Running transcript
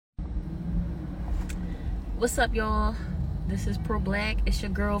What's up, y'all? This is Pro Black. It's your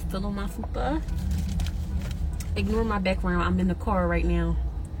girl, Philo My Fupa. Ignore my background. I'm in the car right now.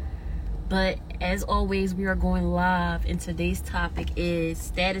 But as always, we are going live, and today's topic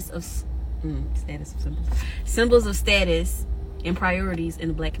is symbols of status and priorities in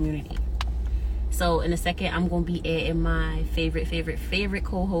the Black community. So in a second, I'm gonna be adding my favorite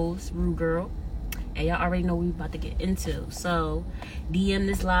co-host, Rude Girl. And y'all already know what we about to get into. So DM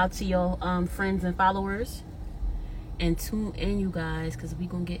this live to your friends and followers. And tune in, you guys, because we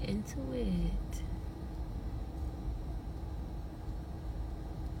gonna get into it.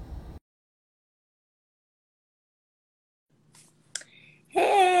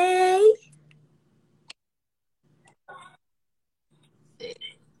 Hey. Can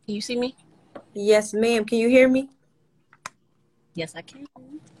you see me? Yes, ma'am. Can you hear me? Yes, I can.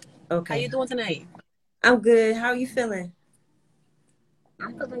 Okay. How you doing tonight? I'm good. How are you feeling?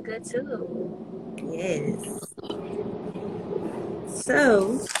 I'm feeling good too. Yes.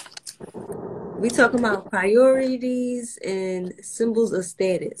 So, we talking about priorities and symbols of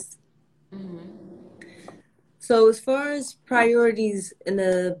status. So, as far as priorities in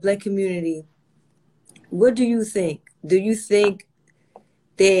the Black community, what do you think? Do you think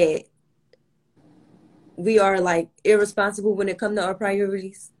that we are like irresponsible when it comes to our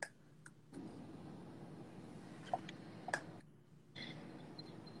priorities?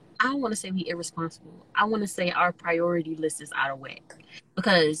 I don't want to say we irresponsible. I want to say our priority list is out of whack.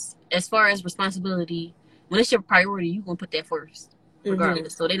 Because as far as responsibility, when it's your priority, you're going to put that first,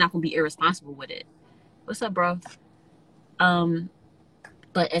 regardless. So they're not going to be irresponsible with it. What's up, bro?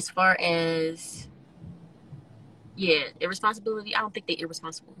 But as far as, irresponsibility, I don't think they're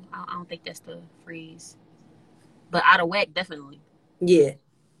irresponsible. I don't think that's the phrase. But out of whack, definitely. Yeah.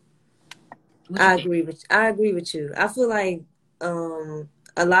 I agree with you. I feel like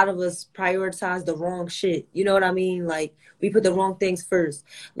a lot of us prioritize the wrong shit. You know what I mean? Like we put the wrong things first.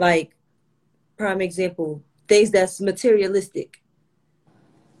 Like prime example, things that's materialistic.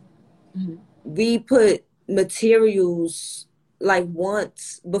 Mm-hmm. We put materials like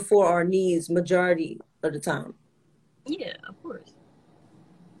wants before our needs majority of the time. Yeah, of course.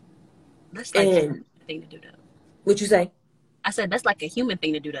 That's like a human thing to do though. What you say? I said that's like a human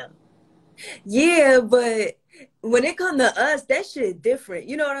thing to do though. Yeah, but when it comes to us, that shit different.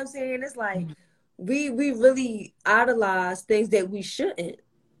 You know what I'm saying? It's like we really idolize things that we shouldn't.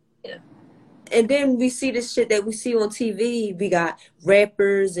 Yeah. And then we see this shit that we see on TV. We got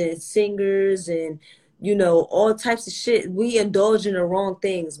rappers and singers and, you know, all types of shit. We indulge in the wrong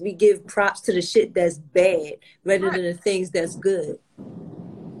things. We give props to the shit that's bad rather than the things that's good.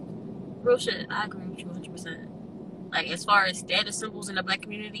 Real shit. I agree with you 100%. Like, as far as status symbols in the Black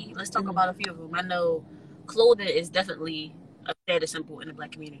community, let's talk about a few of them. I know clothing is definitely a status symbol in the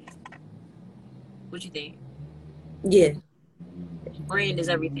Black community. What you think? Yeah. Brand is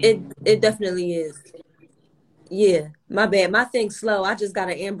everything. It definitely is. Yeah, my bad. My thing's slow. I just got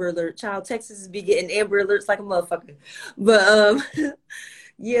an Amber Alert. Child, Texas be getting Amber Alerts like a motherfucker. But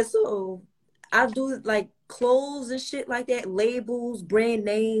yeah, so I do like clothes and shit like that, labels, brand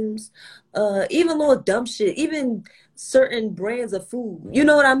names, even little dumb shit, even certain brands of food. You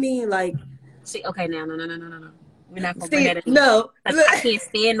know what I mean? Like, see, okay, now, no. We're not gonna bring see, that in. no, I can't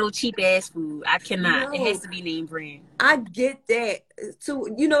stand no cheap ass food. I cannot. no, It has to be name brand. I get that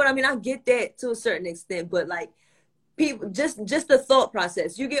to, you know what I mean? I get that to a certain extent, but like people, just the thought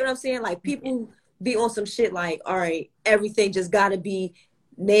process. You get what I'm saying? Like people be on some shit like, all right, everything just gotta be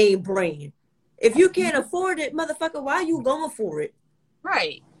name brand. If you can't afford it, motherfucker, why you going for it?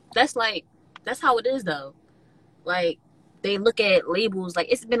 Right. That's how it is though. Like they look at labels like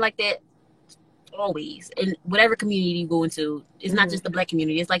it's been like that always in whatever community you go into. It's not just the Black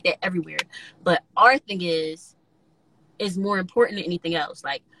community, it's like that everywhere. But our thing is more important than anything else.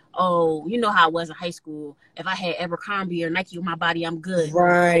 Like, oh, you know how I was in high school. If I had Abercrombie or Nike on my body, I'm good.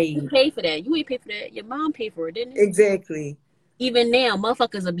 Right. You pay for that. You ain't pay for that. Your mom paid for it, didn't it? Exactly. Even now,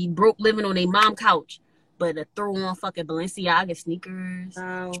 motherfuckers will be broke living on their mom couch, but to throw on fucking Balenciaga sneakers,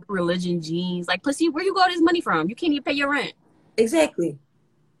 True Religion jeans. Like, pussy, where you got this money from? You can't even pay your rent. Exactly.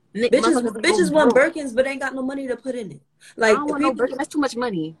 Bitches want Birkins, but ain't got no money to put in it. Like, I don't want no Birkin. That's too much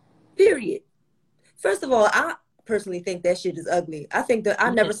money. Period. First of all, I personally think that shit is ugly. I think that I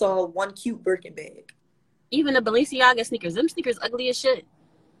never saw one cute Birkin bag. Even the Balenciaga sneakers, them sneakers ugly as shit.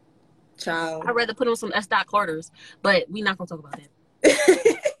 Child. I'd rather put on some S. Carters, but we not gonna talk about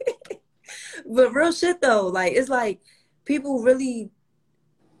that. But real shit though, like it's like people really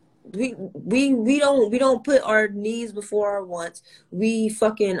we don't put our needs before our wants. We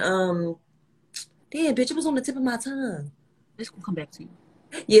fucking damn bitch, it was on the tip of my tongue. This will come back to you.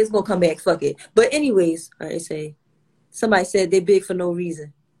 Yeah, it's gonna come back. Fuck it. But anyways, all right. Say somebody said they big for no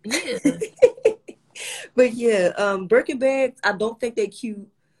reason. Yeah. But yeah, Birkin bags. I don't think they cute.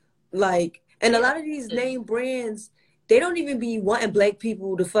 Like, and a Yeah. lot of these name brands, they don't even be wanting black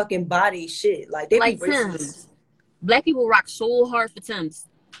people to fucking body shit. Like they be Like racist. Tim's. Black people rock so hard for Tim's.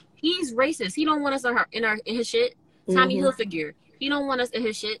 He's racist. He don't want us in his shit. Tommy Hilfiger. He don't want us in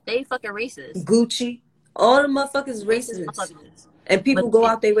his shit. They fucking racist. Gucci, all the motherfuckers racist. Motherfuckers. And people But go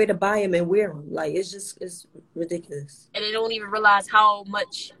out their way to buy them and wear them. Like it's ridiculous. And they don't even realize how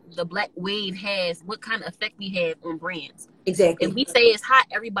much the black wave has, what kind of effect we have on brands. Exactly. If we say it's hot,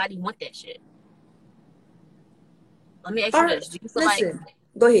 everybody want that shit. Let me ask you this: do you feel listen, like?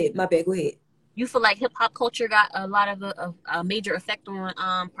 Go ahead. My bad. Go ahead. You feel like hip hop culture got a lot of a major effect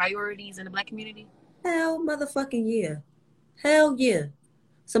on priorities in the black community? Hell, motherfucking yeah. Hell yeah.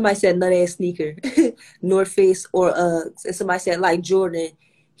 Somebody said nut ass sneaker, North Face or Uggs, and somebody said like Jordan,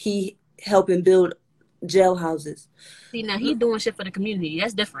 he helping build jailhouses. See, now he doing shit for the community.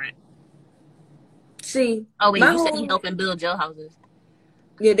 That's different. See, oh wait, you said he helping build jailhouses.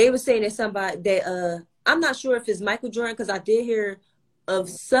 Yeah, they were saying that somebody that I'm not sure if it's Michael Jordan because I did hear of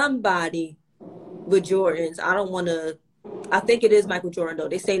somebody with Jordans. I don't want to. I think it is Michael Jordan though.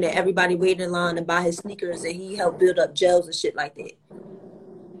 They saying that everybody waiting in line to buy his sneakers and he helped build up jails and shit like that.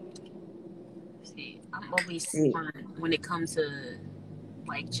 See, I'm always torn when it comes to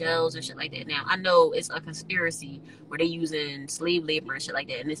like jails and shit like that. Now I know it's a conspiracy where they using slave labor and shit like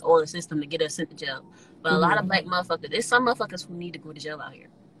that, and it's all a system to get us sent to jail. But a lot of black motherfuckers, there's some motherfuckers who need to go to jail out here.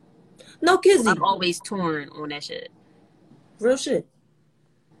 No kidding. I'm always torn on that shit. Real shit.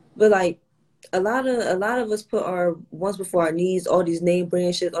 But like a lot of us put our wants before our needs, all these name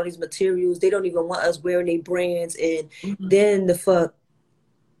brand shit, all these materials. They don't even want us wearing their brands, and then the fuck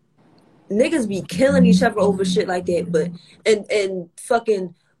niggas be killing each other over shit like that. But and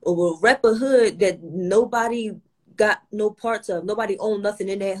fucking will rep a hood that nobody got no parts of. Nobody own nothing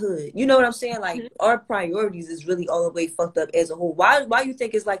in that hood. You know what I'm saying? Like our priorities is really all the way fucked up as a whole. Why you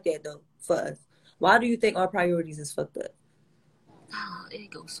think it's like that though for us? Why do you think our priorities is fucked up? Oh,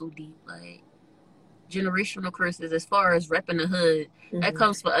 it goes so deep. Like generational curses as far as repping the hood, that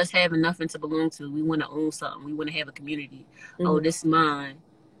comes for us having nothing to belong to. We want to own something. We want to have a community. Oh, this is mine.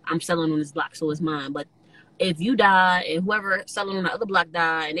 I'm selling on this block, so it's mine. But if you die and whoever selling on the other block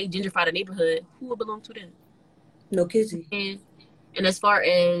die and they gentrify the neighborhood, who will belong to them? No kizzy. And as far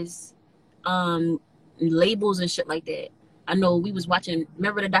as labels and shit like that, I know we was watching,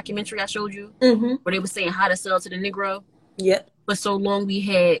 remember the documentary I showed you? Where they were saying how to sell to the Negro? Yep. For so long we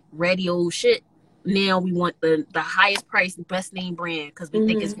had radio shit. Now we want the highest price, best name brand because we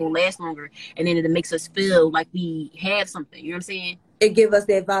think it's going to last longer. And then it makes us feel like we have something. You know what I'm saying? It give us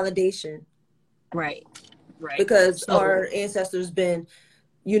that validation. Right. Because our ancestors been,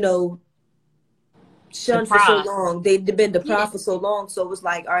 shunned for so long. They've been deprived for so long. So it's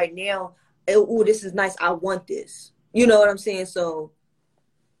like, all right, now, oh, this is nice. I want this. You know what I'm saying? So.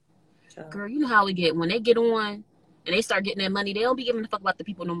 Girl, you know how we get. When they get on and they start getting that money, they don't be giving a fuck about the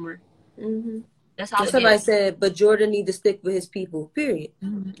people no more. That's how somebody said, but Jordan need to stick with his people, period.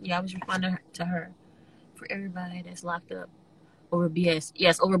 Yeah, I was responding to her. For everybody that's locked up over BS.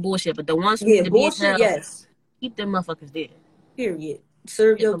 Yes, over bullshit. But the ones who need to bullshit, be held, keep them motherfuckers there. Period.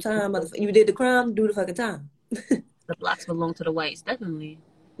 Serve your time, motherfucker. You did the crime, do the fucking time. The blocks belong to the whites, definitely.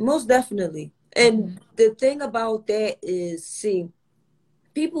 Most definitely. And the thing about that is, see,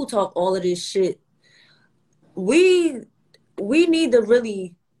 people talk all of this shit. We need to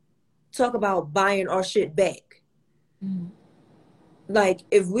really talk about buying our shit back. Like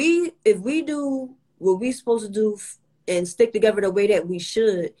if we do what we supposed to do and stick together the way that we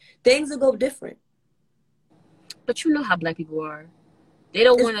should, things will go different. But you know how black people are. They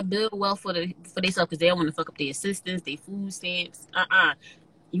don't want to build wealth for themselves because they don't want to fuck up their assistance, their food stamps.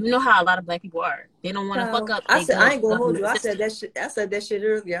 You know how a lot of black people are. They don't want to fuck up. I ain't gonna hold you. I said that shit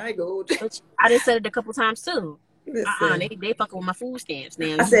earlier. I ain't gonna hold you. I just said it a couple times too. They fucking with my food stamps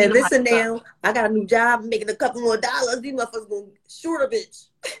now. I said, listen now, I got a new job, making a couple more dollars. These motherfuckers gonna short a bitch.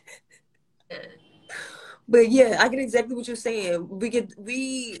 But yeah, I get exactly what you're saying.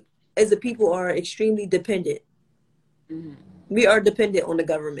 We as a people are extremely dependent. We are dependent on the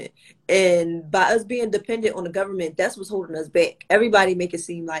government. And by us being dependent on the government, that's what's holding us back. Everybody make it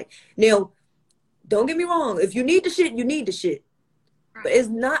seem like, now, don't get me wrong. If you need the shit, you need the shit. But it's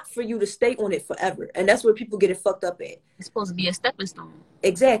not for you to stay on it forever. And that's where people get it fucked up at. It's supposed to be a stepping stone.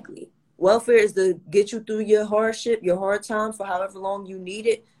 Exactly. Welfare is to get you through your hardship, your hard time for however long you need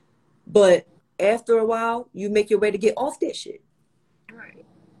it. But after a while, you make your way to get off that shit. Right.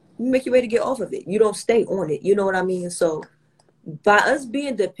 You make your way to get off of it. You don't stay on it. You know what I mean? So by us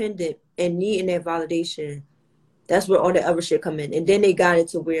being dependent and needing that validation, that's where all the other shit come in. And then they got it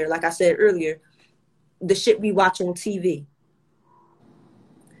to where, like I said earlier, the shit we watch on TV.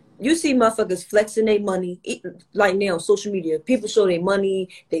 You see motherfuckers flexing their money, like now, social media. People show their money,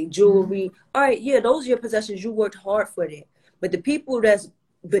 their jewelry. All right, yeah, those are your possessions. You worked hard for that. But the people that's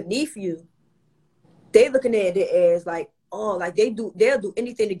beneath you, they looking at it as like, oh, like they'll do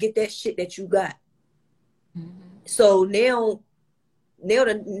anything to get that shit that you got. So now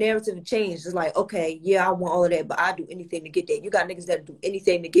the narrative changed. It's like, okay, yeah, I want all of that, but I do anything to get that. You got niggas that do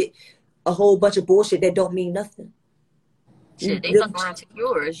anything to get a whole bunch of bullshit that don't mean nothing. Shit, they fuck around to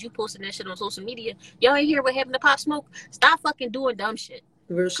yours. You posting that shit on social media. Y'all ain't hear what happened to Pop Smoke? Stop fucking doing dumb shit.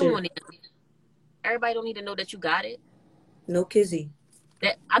 Real Come shit. on now. Everybody don't need to know that you got it. No kizzy.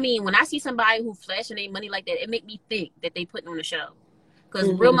 That, I mean, when I see somebody who flashing their money like that, it make me think that they putting on a show. Because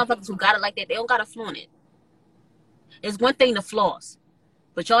real motherfuckers who got it like that, they don't gotta flaunt it. It's one thing to floss,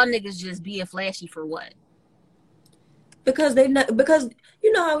 but y'all niggas just being flashy for what? Because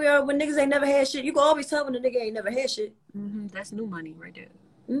you know how we are when niggas ain't never had shit. You can always tell when a nigga ain't never had shit. That's new money right there.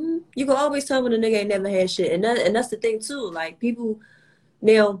 You can always tell when a nigga ain't never had shit, and that's the thing too. Like people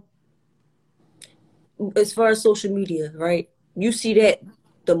now, as far as social media, right? You see that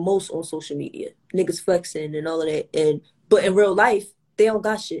the most on social media, niggas flexing and all of that, but in real life they don't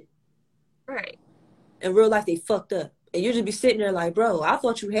got shit. Right. In real life they fucked up, and you just be sitting there like, bro, I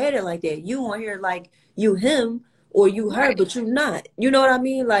thought you had it like that. You on here like you him or you her, Right. but you not. You know what I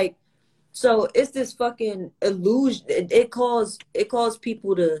mean? Like, so it's this fucking illusion. It calls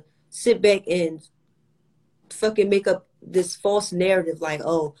people to sit back and fucking make up this false narrative like,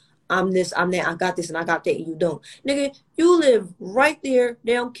 oh, I'm this, I'm that, I got this and I got that, and you don't. Nigga, you live right there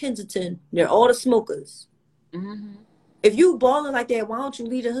down Kensington near all the smokers. If you balling like that, why don't you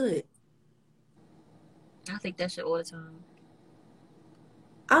leave the hood? I think that shit all the time.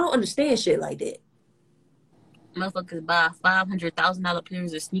 I don't understand shit like that. Motherfuckers buy $500,000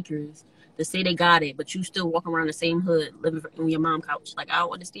 pairs of sneakers to say they got it, but you still walk around the same hood living on your mom's couch. Like, I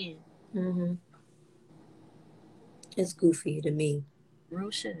don't understand. It's goofy to me. Real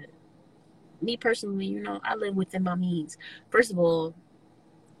shit. Me personally, you know, I live within my means. First of all,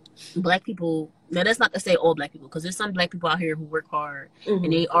 black people, now that's not to say all black people, because there's some black people out here who work hard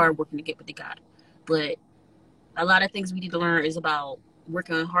and they are working to get what they got. But a lot of things we need to learn is about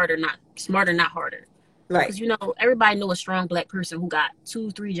working harder, not smarter, not harder. Right. Because, you know, everybody know a strong black person who got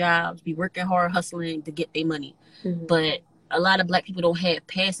 2-3 jobs, be working hard, hustling to get their money. But a lot of black people don't have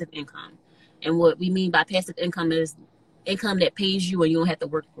passive income. And what we mean by passive income is income that pays you and you don't have to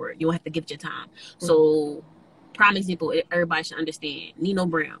work for it. You don't have to give it your time. So, prime example, everybody should understand. Nino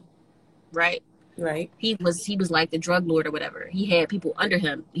Brown, right? Right. He was like the drug lord or whatever. He had people under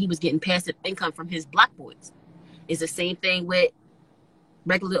him. He was getting passive income from his block boys. It's the same thing with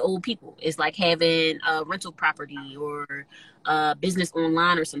regular old people. It's like having a rental property or a business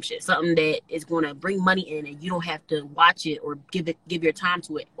online or some shit. Something that is going to bring money in and you don't have to watch it or give your time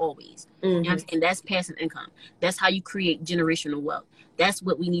to it always. You know what I'm saying? That's passive income. That's how you create generational wealth. That's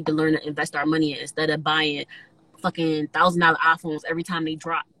what we need to learn to invest our money in instead of buying fucking $1,000 iPhones every time they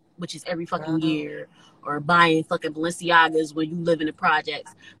drop, which is every fucking year, or buying fucking Balenciagas when you live in the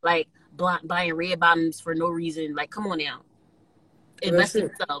projects. Like buying red bottoms for no reason. Like, come on now. Invest in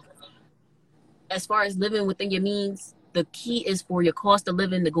yourself. As far as living within your means, the key is for your cost of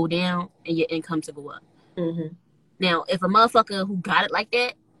living to go down and your income to go up. Now, if a motherfucker who got it like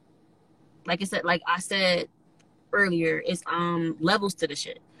that, like I said earlier, it's levels to the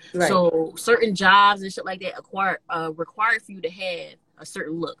shit. Right. So certain jobs and shit like that require for you to have a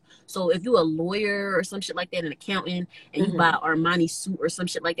certain look. So if you're a lawyer or some shit like that, an accountant, and you buy Armani suit or some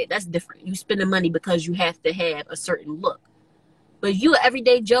shit like that, that's different. You spend the money because you have to have a certain look. But you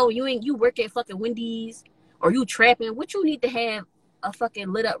everyday Joe, you work at fucking Wendy's or you trapping, what you need to have a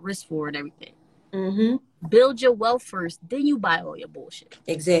fucking lit up wrist for and everything. Build your wealth first, then you buy all your bullshit.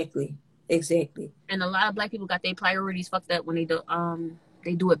 Exactly. And a lot of black people got their priorities fucked up when they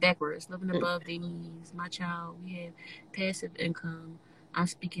do it backwards. Living above their means. My child, we have passive income. I'm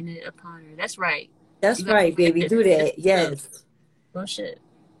speaking it upon her. That's right. That's right, baby. Do that. Yes. Well, shit.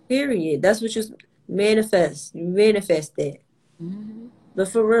 Period. That's what you manifest. You manifest that. But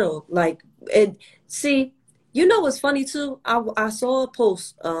for real, like, and see, you know what's funny too? I saw a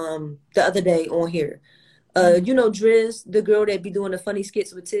post the other day on here. You know Driz, the girl that be doing the funny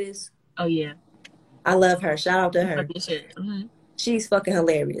skits with Tiz? Oh yeah. I love her. Shout out to her. She's fucking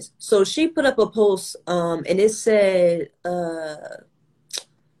hilarious. So she put up a post, and it said,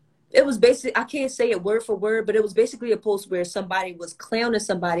 it was basically, I can't say it word for word, but it was basically a post where somebody was clowning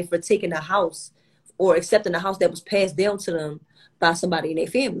somebody for taking a house or accepting a house that was passed down to them by somebody in their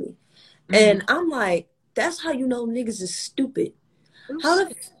family. Mm-hmm. And I'm like, that's how you know niggas is stupid. How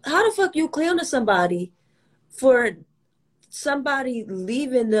the fuck you clowning somebody for somebody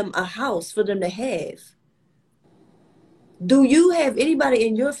leaving them a house for them to have? Do you have anybody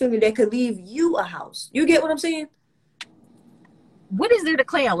in your family that could leave you a house? You get what I'm saying? What is there to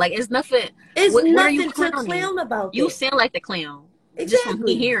clown? Like, it's nothing. It's what nothing are you to clown about. You sound like the clown. Exactly. Just from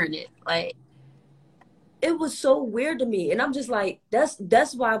me hearing it. Like, it was so weird to me. And I'm just like,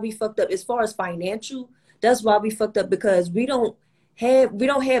 that's why we fucked up as far as financial. That's why we fucked up, because we don't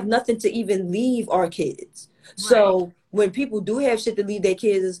have nothing to even leave our kids. Right. So when people do have shit to leave their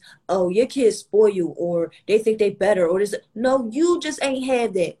kids, oh, your kids spoil you, or they think they better, or this. No, you just ain't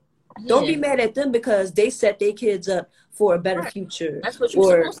had that. Yeah. Don't be mad at them because they set their kids up for a better future. That's what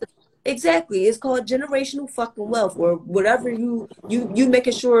you're supposed to do. Exactly. It's called generational fucking wealth, or whatever. You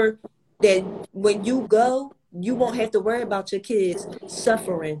making sure that when you go, you won't have to worry about your kids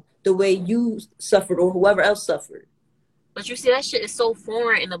suffering the way you suffered or whoever else suffered. But you see, that shit is so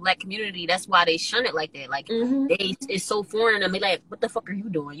foreign in the black community. That's why they shun it like that. Like, it's so foreign to me. Like, what the fuck are you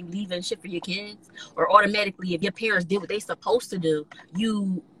doing? You leaving shit for your kids? Or automatically, if your parents did what they supposed to do,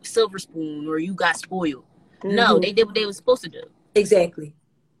 you silver spoon or you got spoiled. No, they did what they were supposed to do. Exactly.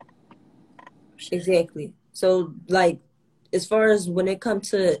 Exactly. So, like, as far as when it comes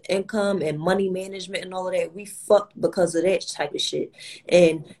to income and money management and all of that, we fucked because of that type of shit.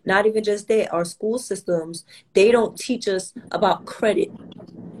 And not even just that, our school systems, they don't teach us about credit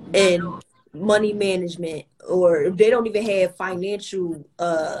and money management, or they don't even have financial,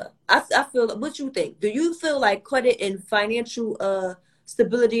 I feel, what you think? Do you feel like credit and financial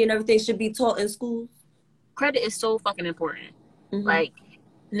stability and everything should be taught in schools? Credit is so fucking important. Like,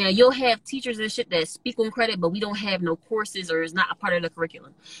 now, you'll have teachers and shit that speak on credit, but we don't have no courses, or it's not a part of the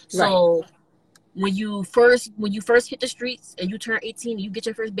curriculum. So when you first hit the streets and you turn 18, you get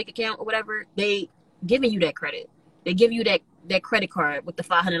your first big account or whatever, they giving you that credit. They give you that credit card with the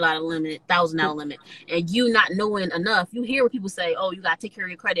 $500 limit, $1,000 limit, and you not knowing enough. You hear what people say, oh, you got to take care of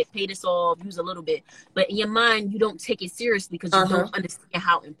your credit, pay this off, use a little bit. But in your mind, you don't take it seriously because you don't understand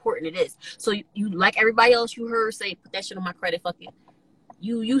how important it is. So you like everybody else you heard say, put that shit on my credit, fuck it.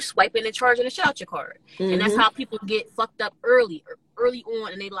 You swiping and charging and shit out your card. And that's how people get fucked up early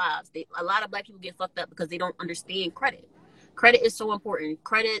on in their lives. A lot of black people get fucked up because they don't understand credit. Credit is so important.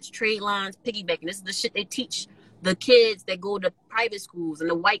 Credits, trade lines, piggybacking. This is the shit they teach the kids that go to private schools and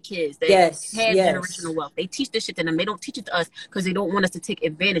the white kids that have generational wealth. They teach this shit to them. They don't teach it to us because they don't want us to take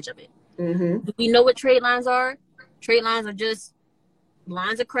advantage of it. Do we know what trade lines are? Trade lines are just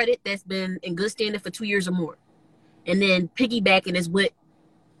lines of credit that's been in good standing for 2 years or more. And then piggybacking is what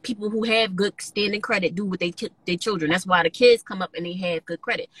people who have good standing credit do with their children. That's why the kids come up and they have good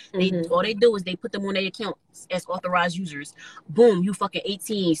credit. All they do is they put them on their account as authorized users. Boom, you fucking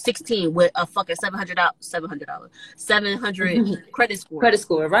 18, 16 with a fucking $700 credit score. Credit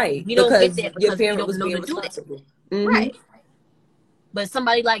score, right? You don't get that your because parent you was don't know being to do responsible. that. Right. But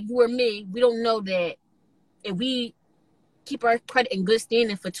somebody like you or me, we don't know that if we keep our credit in good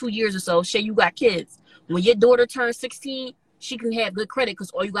standing for 2 years or so, say you got kids. When your daughter turns 16, she can have good credit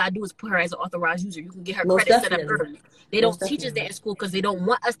because all you gotta do is put her as an authorized user. You can get her credit set up early. They don't teach us that in school because they don't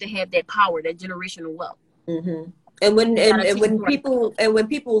want us to have that power, that generational wealth. And when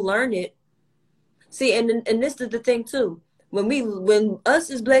people learn it, see, and this is the thing too. When us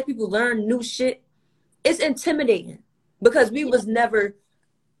as black people learn new shit, it's intimidating because we never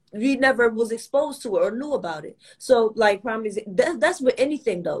was exposed to it or knew about it. So like, that's with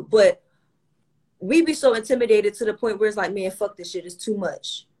anything though, but we be so intimidated to the point where it's like, man, fuck this shit. It's too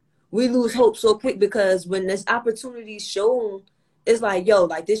much. We lose hope so quick because when this opportunity is shown, it's like, yo,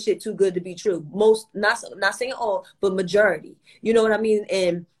 like this shit too good to be true. Most, not saying all, but majority. You know what I mean?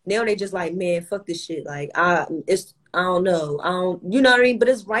 And now they just like, man, fuck this shit. Like, I don't know. You know what I mean? But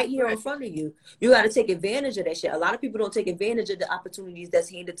it's right here in front of you. You got to take advantage of that shit. A lot of people don't take advantage of the opportunities that's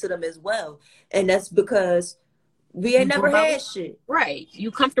handed to them as well. And that's because we ain't never had shit. Right.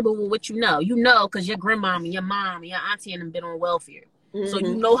 You comfortable with what you know. You know because your grandma and your mom and your auntie and them been on welfare. So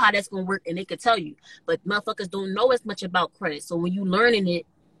you know how that's going to work and they could tell you. But motherfuckers don't know as much about credit. So when you learning it,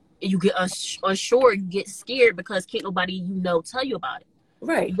 you get unsure, you get scared because can't nobody tell you about it.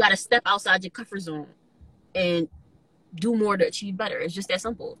 Right. You got to step outside your comfort zone and do more to achieve better. It's just that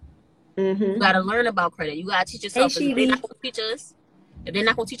simple. You got to learn about credit. You got to teach yourself. If they're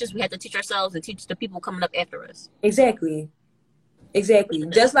not going to teach us, we have to teach ourselves and teach the people coming up after us. Exactly.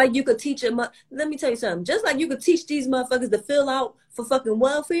 Just like you could teach them. Let me tell you something. Just like you could teach these motherfuckers to fill out for fucking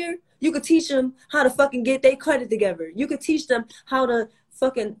welfare, you could teach them how to fucking get their credit together. You could teach them how to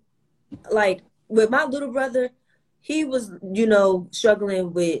fucking, like, with my little brother, he was,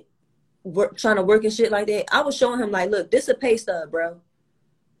 struggling with work, trying to work and shit like that. I was showing him like, look, this a pay stub, bro.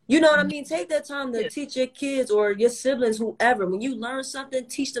 You know what I mean? Take that time to teach your kids or your siblings, whoever. When you learn something,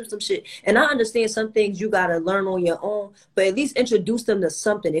 teach them some shit. And I understand some things you got to learn on your own, but at least introduce them to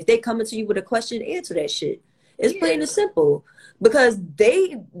something. If they coming to you with a question, answer that shit. It's plain and simple. Because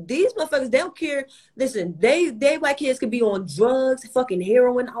these motherfuckers, they don't care. Listen, they white kids could be on drugs, fucking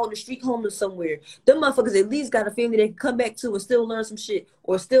heroin, out in the street, homeless somewhere. Them motherfuckers at least got a family they can come back to and still learn some shit,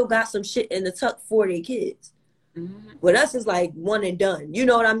 or still got some shit in the tuck for their kids. Mm-hmm. With us, it's like one and done. You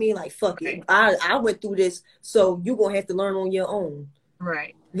know what I mean? Like, fuck it. I went through this, so you're going to have to learn on your own.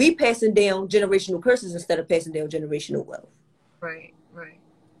 Right. We passing down generational curses instead of passing down generational wealth. Right.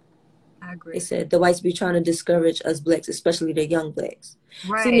 I agree. They said the whites be trying to discourage us blacks, especially the young blacks.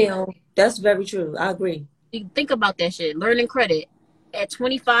 Right. See, now, that's very true. I agree. You think about that shit. Learning credit. At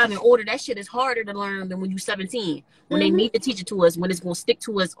 25 and older, that shit is harder to learn than when you're 17. When they need to teach it to us, when it's going to stick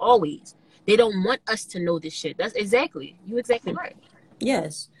to us always. They don't want us to know this shit. That's exactly. You're exactly right.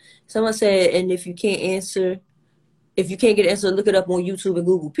 Yes. Someone said, and if you can't get an answer, look it up on YouTube and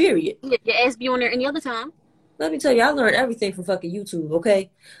Google, period. Yeah, your ass be on there any other time. Let me tell you, I learned everything from fucking YouTube,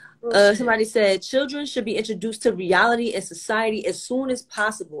 okay? Somebody said, children should be introduced to reality and society as soon as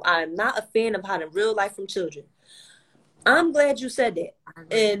possible. I am not a fan of hiding real life from children. I'm glad you said that.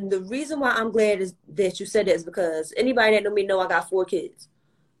 And the reason why I'm glad is that you said that is because anybody that know me know I got 4 kids.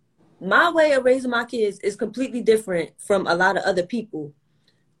 My way of raising my kids is completely different from a lot of other people.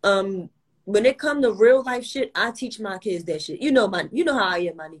 When it comes to real life shit, I teach my kids that shit. You know how I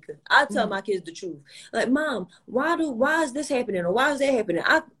am, Monica. I tell my kids the truth. Like, Mom, why is this happening or why is that happening?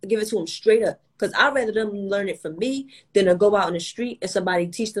 I give it to them straight up because I'd rather them learn it from me than to go out in the street and somebody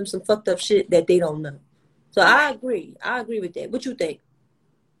teach them some fucked up shit that they don't know. So I agree. I agree with that. What you think?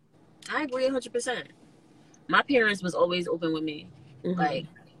 I agree 100%. My parents was always open with me. Mm-hmm. Like,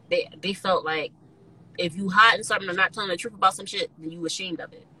 they felt like if you hiding something or not telling the truth about some shit, then you ashamed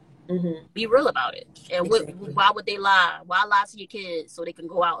of it. Mm-hmm. Be real about it. And exactly. Why would they lie? Why lie to your kids so they can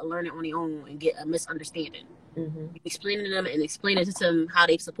go out and learn it on their own and get a misunderstanding? Mm-hmm. Explaining to them and explaining to them how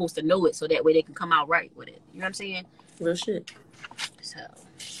they're supposed to know it so that way they can come out right with it. You know what I'm saying? Real shit. So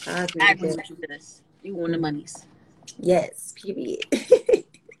I agree with you for this. You want the monies. Yes, period.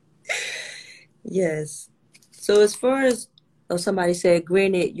 Yes. So as far as somebody said,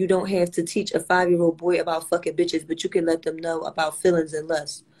 granted, you don't have to teach a 5-year-old boy about fucking bitches, but you can let them know about feelings and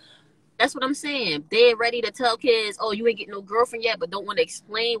lust. That's what I'm saying. They're ready to tell kids, oh, you ain't getting no girlfriend yet, but don't want to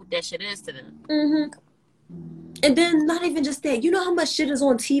explain what that shit is to them. Mm-hmm. And then not even just that. You know how much shit is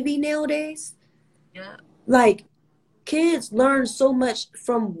on TV nowadays? Yeah. Like, kids learn so much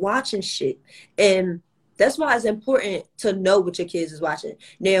from watching shit. And that's why it's important to know what your kids is watching.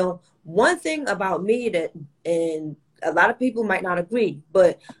 Now, one thing about me that, and a lot of people might not agree,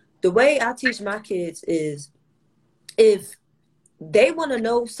 but the way I teach my kids is if they want to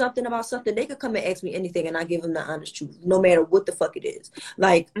know something about something, they could come and ask me anything and I give them the honest truth, no matter what the fuck it is.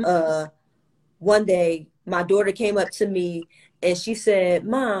 Like, one day my daughter came up to me and she said,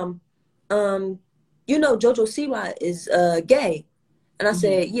 Mom, JoJo Siwa is gay. And I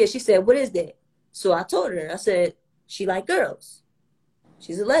said, yeah. She said, what is that? So I told her, I said, she like girls.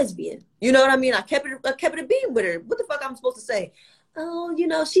 She's a lesbian. You know what I mean? I kept it a beam with her. What the fuck I'm supposed to say? Oh,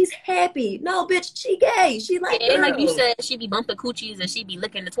 she's happy. No, bitch, she gay. She like girls. And like you said, she be bumping coochies and she be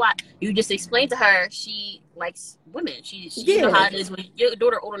licking the twat. You just explained to her she likes women. She know how it is when your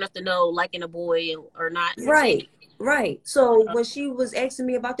daughter old enough to know liking a boy or not. Right. Right. So when she was asking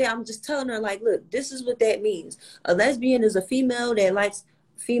me about that, I'm just telling her, like, look, this is what that means. A lesbian is a female that likes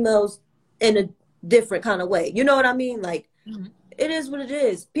females in a different kind of way. You know what I mean? Like, It is what it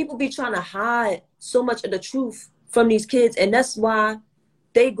is. People be trying to hide so much of the truth from these kids, and that's why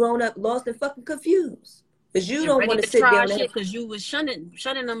they grown up lost and fucking confused. Because you don't want to sit down because you was shunning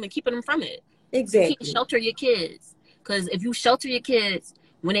them and keeping them from it. Exactly. You can't shelter your kids. Because if you shelter your kids,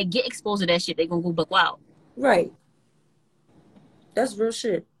 when they get exposed to that shit, they gonna go buck wild. Right. That's real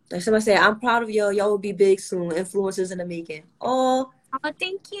shit. Like somebody said, I'm proud of y'all. Y'all will be big soon. Influencers in the making. Oh,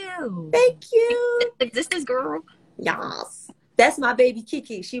 thank you. Thank you. This girl. Yes. That's my baby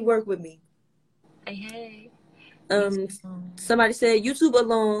Kiki. She worked with me. Hey. Somebody said, YouTube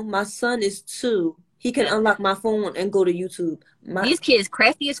alone, my son is 2. He can unlock my phone and go to YouTube. These kids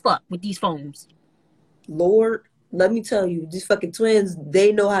crafty as fuck with these phones. Lord, let me tell you, these fucking twins,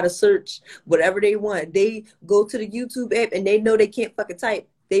 they know how to search whatever they want. They go to the YouTube app and they know they can't fucking type.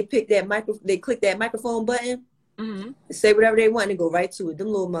 They pick they click that microphone button, say whatever they want and go right to it. Them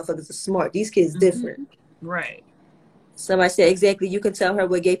little motherfuckers are smart. These kids different. Right. Somebody said exactly. You can tell her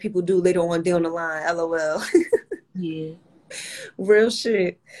what gay people do later on down the line. LOL. Yeah. Real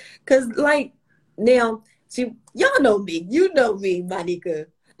shit. Cause like now, see, y'all know me. You know me, Monica.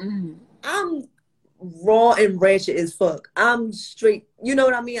 Mm-hmm. I'm raw and ratchet as fuck. I'm straight. You know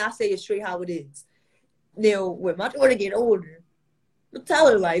what I mean? I say it straight how it is. Now, when my daughter get older, I'll tell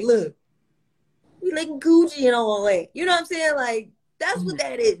her like, look, we licking coochie and all that. You know what I'm saying? Like, that's what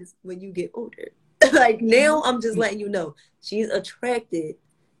that is when you get older. Like now, I'm just letting you know she's attracted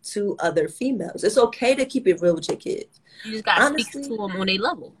to other females. It's okay to keep it real with your kids. You just gotta speak Honestly, to them on their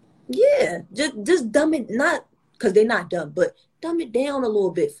level. yeah, just dumb it, not because they're not dumb, but dumb it down a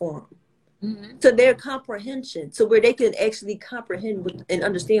little bit for them to their comprehension, to where they can actually comprehend and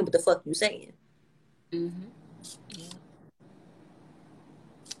understand what the fuck you're saying. Mm-hmm. Yeah.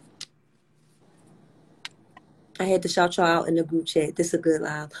 I had to shout y'all out in the group chat. This is a good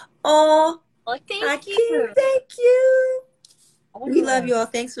live. Oh, Thank you. Thank you. Oh, We love y'all.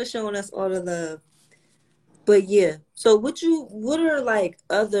 Thanks for showing us all the love. But yeah, so what are like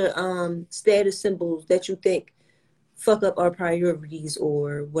other status symbols that you think fuck up our priorities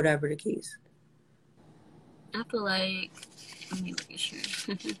or whatever the case? I feel like, let me look at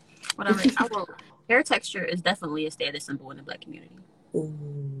you. What I wrote, hair texture is definitely a status symbol in the Black community.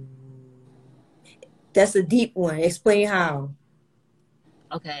 Ooh. That's a deep one. Explain how.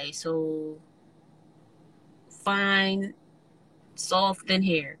 Okay, so fine, soft, thin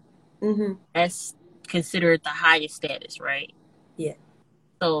hair. Mm-hmm. That's considered the highest status, right? Yeah.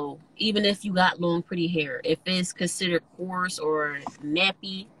 So even if you got long, pretty hair, if it's considered coarse or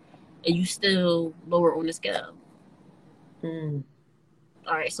nappy, and you still lower on the scale. Mm.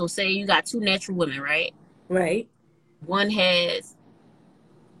 All right, so say you got two natural women, right? Right. One has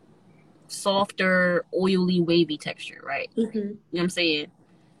softer, oily, wavy texture, right? Mm-hmm. You know what I'm saying?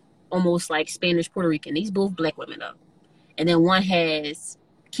 Almost like Spanish Puerto Rican. These both Black women though. And then one has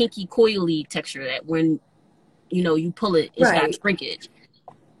kinky, coily texture that when you pull it, it's got shrinkage.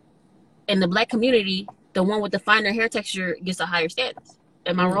 In the Black community, the one with the finer hair texture gets a higher status.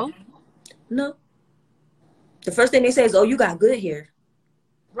 Am I wrong? No. The first thing they say is, "Oh, you got good hair."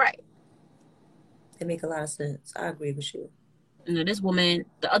 Right. It make a lot of sense. I agree with you. This woman,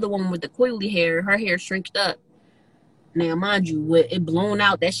 the other woman with the coily hair, her hair shrinks up. Now, mind you, with it blown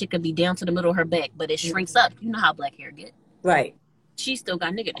out, that shit could be down to the middle of her back, but it shrinks up. You know how Black hair get. Right. She still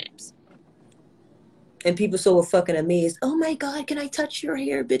got nigga naps. And people so fucking amazed. Oh my God, can I touch your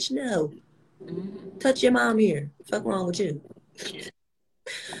hair, bitch? No. Mm-hmm. Touch your mom hair. Fuck wrong with you? Yeah.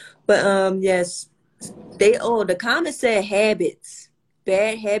 But yes, the comments said habits.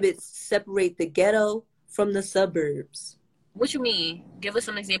 Bad habits separate the ghetto from the suburbs. What you mean? Give us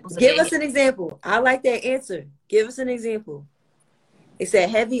some examples. Give us an example. I like that answer. Give us an example. It said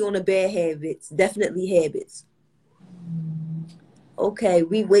heavy on the bad habits. Definitely habits. Okay,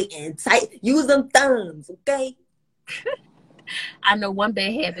 we waiting. Tight. Use them thumbs, okay? I know one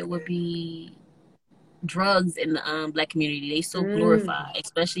bad habit would be drugs in the Black community. They so glorified,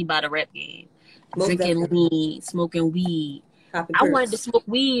 especially by the rap game. Most drinking lean, smoking weed. I wanted to smoke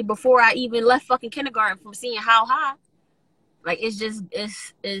weed before I even left fucking kindergarten from seeing How High. Like it's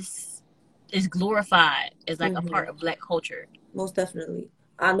glorified as like a part of Black culture. Most definitely.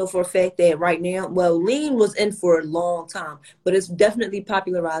 I know for a fact that right now, well, lean was in for a long time, but it's definitely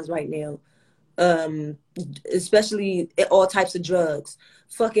popularized right now. Especially all types of drugs.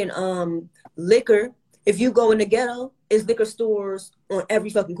 Fucking liquor. If you go in the ghetto, it's liquor stores on every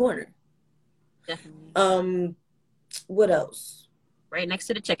fucking corner. Definitely. What else? Right next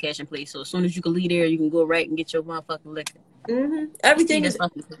to the check cashing place. So as soon as you can leave there, you can go right and get your motherfucking liquor. Mm-hmm. Everything is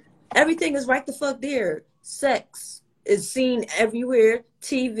right the fuck there. Sex is seen everywhere.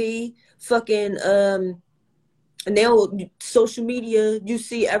 TV, fucking now social media. You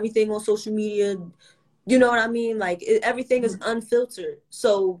see everything on social media. You know what I mean? Like everything is unfiltered.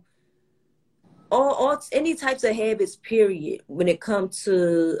 So all any types of habits, period, when it comes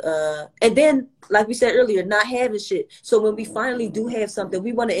to and then like we said earlier, not having shit. So when we finally do have something,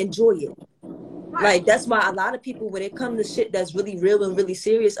 we want to enjoy it. Like that's why a lot of people, when it comes to shit that's really real and really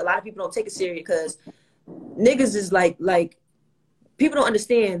serious, a lot of people don't take it serious because niggas is like people don't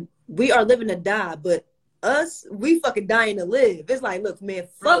understand. We are living to die, but us, we fucking dying to live. It's like, look, man,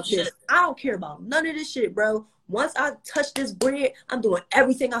 fuck this. Shit. I don't care about none of this shit, bro. Once I touch this bread, I'm doing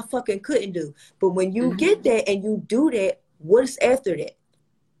everything I fucking couldn't do. But when you get that and you do that, what's after that?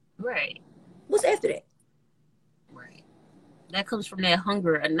 Right. What's after that? Right. That comes from that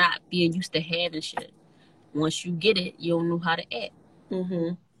hunger and not being used to having shit. Once you get it, you don't know how to act.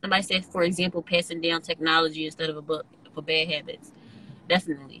 Mm-hmm. Somebody said, for example, passing down technology instead of a book for bad habits.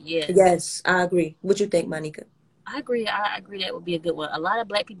 Definitely, yeah. Yes, I agree. What you think, Monica? I agree. I agree that would be a good one. A lot of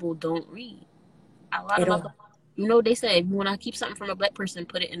black people don't read. A lot at of all. they say if you want to keep something from a black person,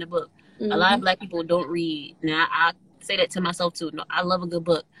 put it in the book. A lot of Mm-hmm. black people don't read. Now I say that to myself too. No, I love a good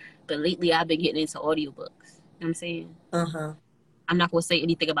book, but lately I've been getting into audiobooks. You know what I'm saying? Uh-huh. I'm not gonna say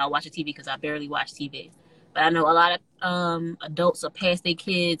anything about watching TV because I barely watch TV. But I know a lot of adults will pass their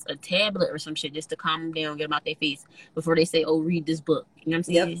kids a tablet or some shit just to calm them down, get them out their face before they say, "Oh, read this book." You know what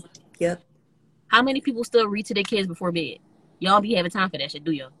I'm Yep. saying? Yep. How many people still read to their kids before bed? Y'all be having time for that shit,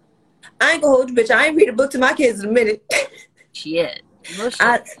 do y'all? I ain't gonna hold you, bitch. I ain't read a book to my kids in a minute. Shit. Real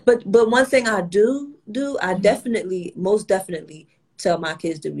shit. But one thing I do, I Mm-hmm. definitely, most definitely tell my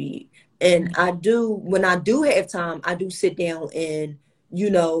kids to read. And Mm-hmm. I do, when I do have time, I do sit down and, you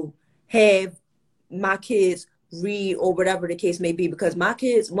know, have my kids read or whatever the case may be. Because my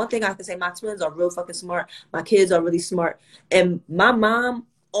kids, one thing I can say, my twins are real fucking smart. My kids are really smart. And my mom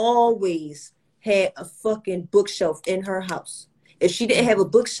always had a fucking bookshelf in her house. If she didn't have a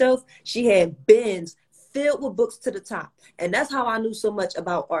bookshelf, she had bins filled with books to the top. And that's how I knew so much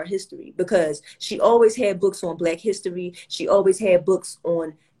about art history, because she always had books on Black history. She always had books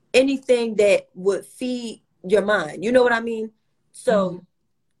on anything that would feed your mind. You know what I mean? Mm-hmm. So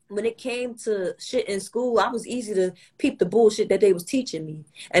when it came to shit in school, I was easy to peep the bullshit that they was teaching me.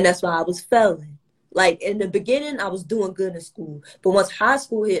 And that's why I was failing. Like in the beginning, I was doing good in school. But once high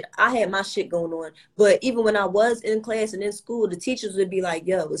school hit, I had my shit going on. But even when I was in class and in school, the teachers would be like,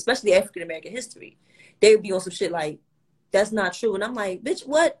 yo, especially African American history, they would be on some shit like, that's not true. And I'm like, bitch,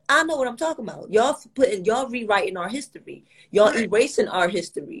 what? I know what I'm talking about. Y'all rewriting our history. Y'all Right. erasing our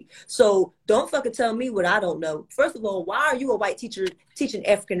history. So don't fucking tell me what I don't know. First of all, why are you a white teacher teaching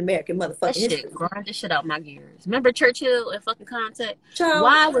African American That motherfucking shit history? grind the shit out my gears. Remember Churchill in fucking Contact? Child,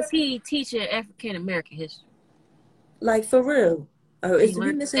 Why was he teaching African American history? like for real. Or He is we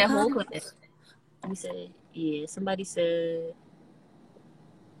learned missing that whole class. comments? He said, yeah, somebody said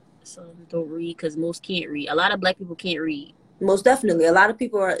some don't read because most can't read. A lot of black people can't read. Most definitely. A lot of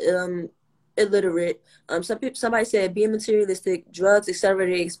people are illiterate. Somebody said being materialistic, drugs, etc.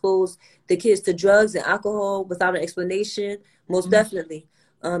 They expose the kids to drugs and alcohol without an explanation. Most Mm-hmm. definitely.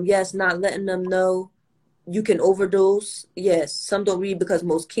 Yes, not letting them know you can overdose. Yes, some don't read because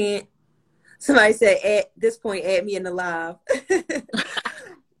most can't. Somebody said at this point, add me in the live.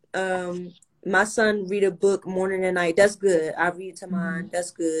 um, my son read a book morning and night. That's good. I read to Mm-hmm. mine.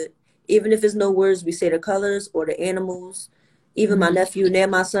 That's good. Even if it's no words, we say the colors or the animals. Even my Mm-hmm. nephew, now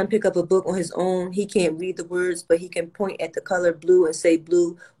my son pick up a book on his own. He can't read the words, but he can point at the color blue and say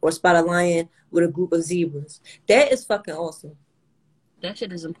blue, or spot a lion with a group of zebras. That is fucking awesome. That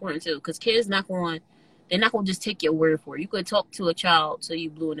shit is important too, because kids they're not gonna just take your word for it. You could talk to a child till you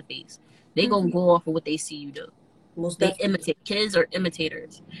blue in the face. They gonna Mm-hmm. go off of what they see you do. Most They definitely. imitate. Kids are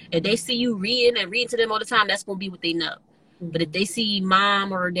imitators. If they see you reading to them all the time, that's gonna be what they know. But if Mm-hmm. they see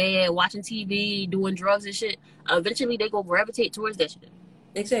mom or dad watching TV, doing drugs and shit, eventually they go gravitate towards that shit.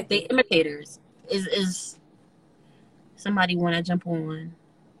 They Exactly. imitators. Is somebody want to jump on?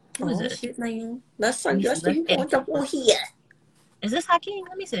 Who is Oh this? shit, man. Let's Let say me see. Justin, you going to jump on here. Is this Hakeem?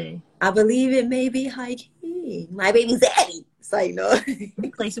 Let me see. I believe it may be high key. My baby's daddy. It's like, no.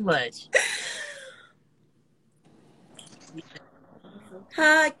 You play too much.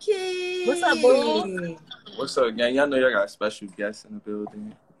 High What's up, boo? key. What's up, gang? Y'all know y'all got special guests in the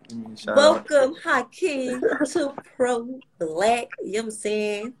building. Give me a shout out. Welcome, Hakeem, to Pro Black. You know what I'm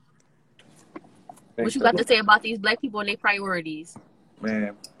saying? What you got to say about these black people and their priorities?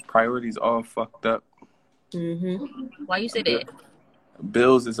 Man, priorities all fucked up. Mm-hmm. Why you say that?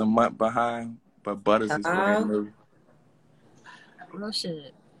 Bills is a month behind, but Butters is brand new. Real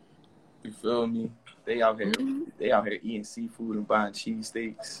shit. You feel me? They out here, Mm-hmm. they out here eating seafood and buying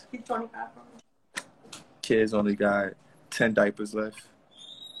cheesesteaks. Kids only got 10 diapers left.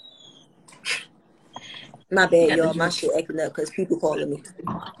 My bad, Got y'all. the My drip. shit acting up because people calling me.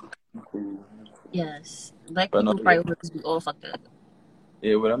 Cool. Yes. Black But no, people priorities be all fucked up.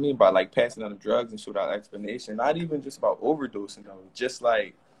 yeah, what I mean by like passing on the drugs and shit without explanation, not even just about overdosing though. Just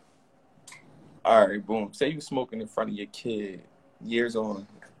like, all right, boom. Say you smoking in front of your kid, years on,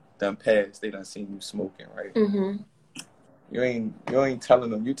 done passed, they done seen you smoking, right? Mm-hmm. You ain't telling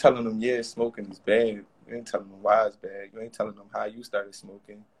them. You telling them, yeah, smoking is bad. You ain't telling them why it's bad. You ain't telling them how you started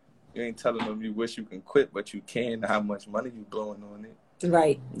smoking. You ain't telling them you wish you can quit, but you can. How much money you blowing on it?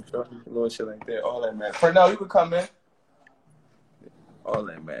 Right. You feel me? Little shit like that. All that matters. For now, you can come in. All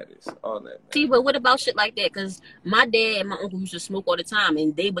that matters. All that matters. See, but what about shit like that? Because my dad and my uncle used to smoke all the time,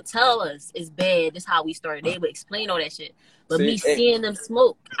 and they would tell us it's bad. This is how we started. They would explain all that shit. But See, me seeing them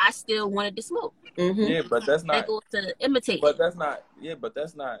smoke, I still wanted to smoke. Mm-hmm. yeah, but that's That not. goes to imitating. But that's not. Yeah, but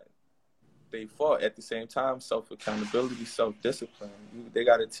that's not. their fault. At the same time, self-accountability, self-discipline. They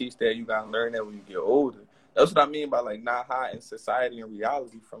got to teach that. You got to learn that when you get older. That's what I mean by like not hiding society and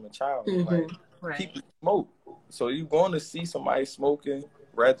reality from a child. Mm-hmm. Like people smoke, so you're going to see somebody smoking,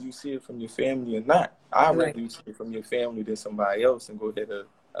 whether you see it from your family or not. I'd rather you see it from your family than somebody else and go hit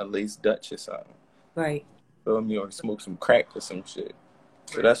a lace Dutch or something. Right. Feel me? Or smoke some crack or some shit.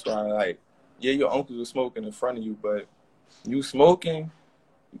 So that's why, like, yeah, your uncles are smoking in front of you, but you smoking,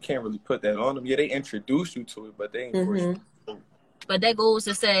 you can't really put that on them. Yeah, they introduce you to it, but they ain't force you to smoke. But that goes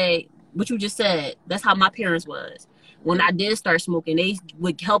to say what you just said. That's how my parents was. When I did start smoking, they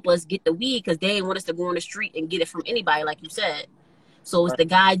would help us get the weed because they didn't want us to go on the street and get it from anybody, like you said. So it's to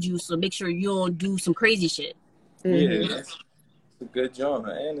guide you, so make sure you don't do some crazy shit. Yeah, that's a good job.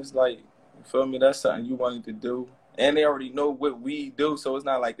 And it's like, you feel me? That's something you wanted to do. And they already know what weed do, so it's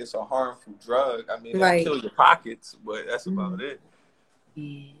not like it's a harmful drug. I mean, it'll kill your pockets, but that's about it.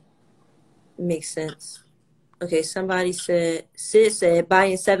 Yeah. Makes sense. Okay, somebody said, Sid said,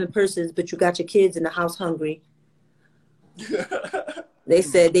 buying 7 purses, but you got your kids in the house hungry. They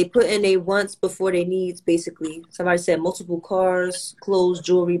said they put in their wants before their needs, basically. Somebody said multiple cars, clothes,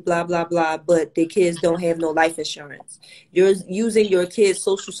 jewelry, blah, blah, blah, but their kids don't have no life insurance. You're using your kids'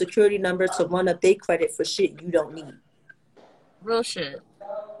 social security number to run up their credit for shit you don't need. Real shit.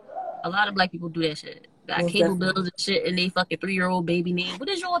 A lot of black people do that shit. Got Most cable definitely. bills and shit in they fucking 3-year-old baby name. What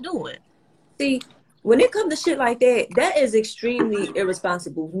is y'all doing? See, when it comes to shit like that, that is extremely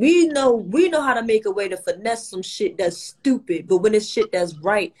irresponsible. We know how to make a way to finesse some shit that's stupid, but when it's shit that's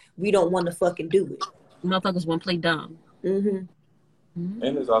right, we don't want to fucking do it. Motherfuckers want to play dumb. And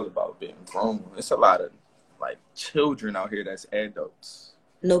it's all about being grown. It's a lot of like children out here that's adults.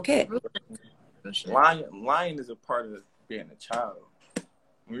 No cap. Lying is a part of being a child.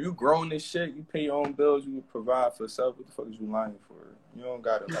 When you grown this shit, you pay your own bills, you provide for yourself. What the fuck is you lying for? You don't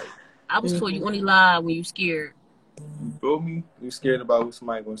gotta like. I was told you only lie when you scared. You feel me? You scared about what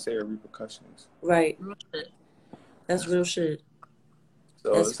somebody gonna say or repercussions. Right. Real shit. That's real shit.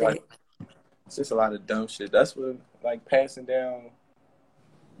 So That's it's like it's just a lot of dumb shit. That's what like passing down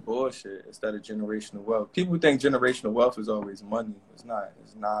bullshit instead of generational wealth. People think generational wealth is always money. It's not.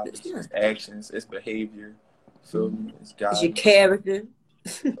 It's not. It's just actions. It's behavior. Feel me? It's God. It's your character.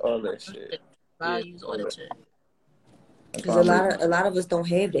 All that shit. Values, all that shit. Because a lot of us don't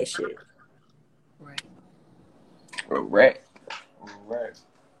have that shit. Right. Right.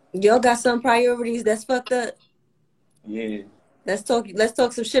 Y'all got some priorities that's fucked up. Yeah. Let's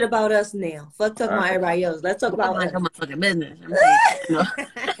talk some shit about us now. Fuck talking about everybody else. Let's talk about us. Motherfucking business.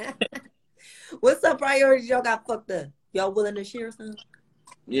 What's up priorities y'all got fucked up? Y'all willing to share something?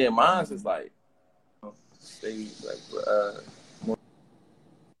 Yeah, mine's is like stay like more.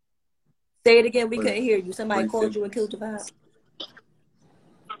 Say it again. We couldn't hear you. Somebody called you and killed your vibe.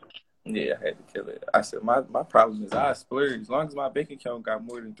 Yeah, I had to kill it. I said my problem is I splurge. As long as my bank account got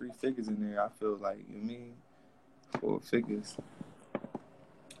more than 3 figures in there, I feel like, you know what I mean, 4 figures.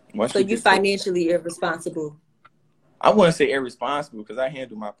 So you financially irresponsible? I wouldn't say irresponsible because I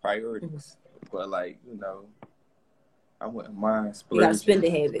handle my priorities. But like, you know, I wouldn't mind splurging. You got a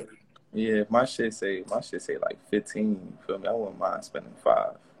spending habit. Yeah, my shit say like 15. You feel me? I wouldn't mind spending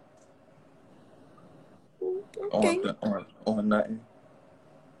 5. Okay. On nothing.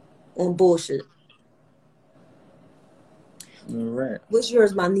 On bullshit. You're right. What's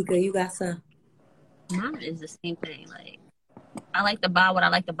yours, Monica? You got some? Mine is the same thing. Like, I like to buy what I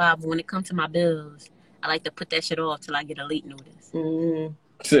like to buy, but when it comes to my bills, I like to put that shit off till I get a late notice. To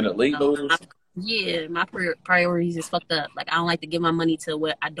the late notice? My priorities is fucked up. Like, I don't like to give my money to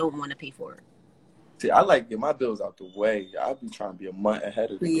what I don't want to pay for. See, I like to get my bills out the way. I'll be trying to be a month ahead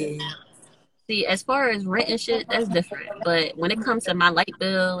of the game. See, as far as rent and shit, that's different. But when it comes to my light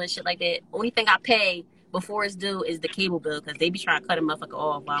bill and shit like that, only thing I pay before it's due is the cable bill because they be trying to cut a motherfucker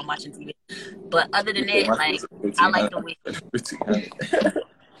off while I'm watching TV. But other than that, like, I like to wait.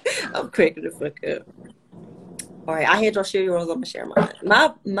 I'm cracking the fuck up. All right, I had y'all share yours. I'm gonna share mine.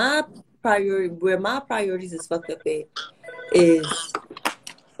 My priority, where my priorities is fucked up at, is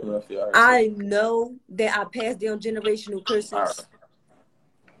I know that I pass down generational curses.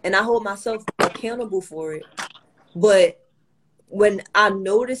 And I hold myself accountable for it. But when I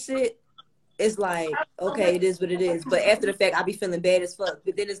notice it, it's like, okay, it is what it is. But after the fact, I be feeling bad as fuck.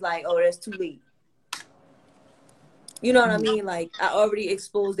 But then it's like, oh, that's too late. You know what I mean? Like, I already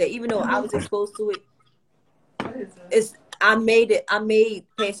exposed that. Even though I was exposed to it, I made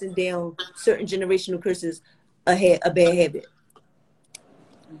passing down certain generational curses a bad habit.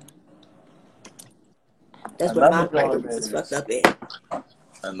 That's what my priorities is fucked up at.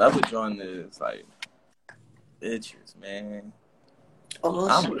 Another joint is like bitches, man. Oh,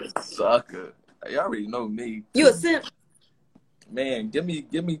 I'm shit. a sucker. Y'all already know me. You a simp? Man, give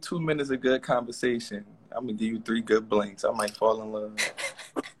me 2 minutes of good conversation. I'm gonna give you 3 good blinks. I might fall in love.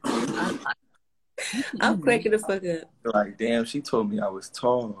 I'm cracking the fuck up. Like, damn, she told me I was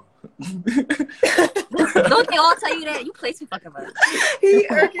tall. Don't they all tell you that? You play too fucking much. He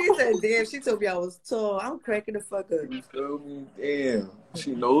said, damn, she told me I was tall. I'm cracking the fuck up. You feel me? Damn,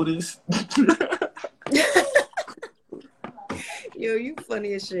 she noticed. Yo, you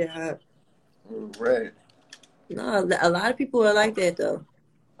funny as shit, huh? Right. No, a lot of people are like that, though.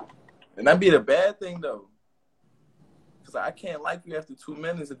 And that'd be the bad thing, though. Because I can't like you after 2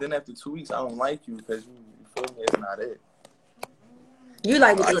 minutes, and then after 2 weeks, I don't like you because you feel me? It's not it. You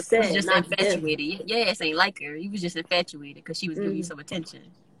like what You they was said, just not them. infatuated. Your ass ain't like her. You was just infatuated because she was giving you some attention.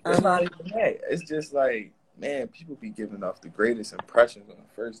 It's not even that. It's just like, man, people be giving off the greatest impressions on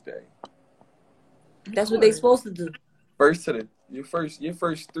the first day. That's what they supposed to do. Your first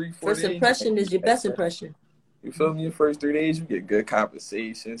 3-4 First days. impression is your best impression. You feel me? Your first 3 days, you get good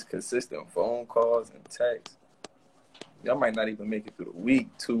conversations, consistent phone calls and texts. Y'all might not even make it through the week,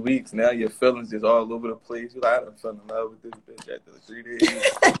 2 weeks. Now your feelings just all over the place. You're like, I done fell in love with this bitch after 3 days.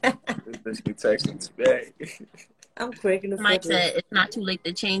 This bitch be texting me back. I'm cracking the Mike fuck up. said it's not too late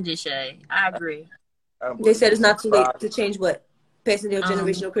to change it, Shay. I agree. They said it's not too late to change what? Passing their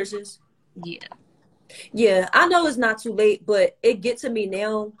generational curses? Yeah. Yeah, I know it's not too late, but it gets to me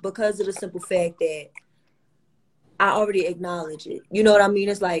now because of the simple fact that I already acknowledge it. You know what I mean?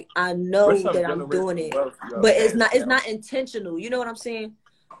 It's like I know that I'm doing it, but it's not intentional. You know what I'm saying?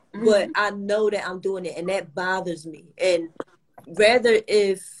 Mm-hmm. But I know that I'm doing it, and that bothers me. And rather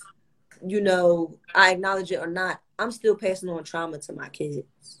if I acknowledge it or not, I'm still passing on trauma to my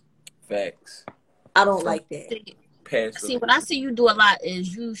kids. Facts. I don't like that. See, what I see you do a lot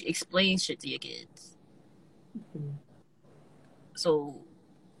is you explain shit to your kids. Mm-hmm. So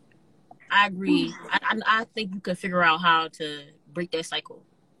I agree. I think you could figure out how to break that cycle.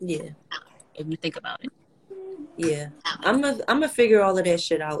 Yeah. If you think about it. Yeah. I'm gonna figure all of that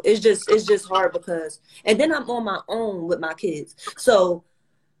shit out. It's just hard because, and then I'm on my own with my kids. So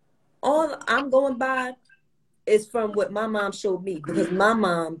all I'm going by is from what my mom showed me, because my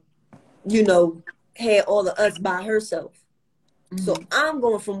mom, had all of us by herself. Mm-hmm. So I'm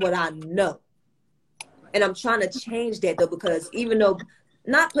going from what I know. And I'm trying to change that, though, because even though,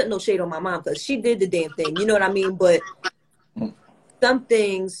 not putting no shade on my mom, because she did the damn thing, you know what I mean? But some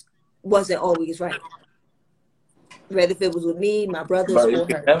things wasn't always right. Rather if it was with me, my brothers, or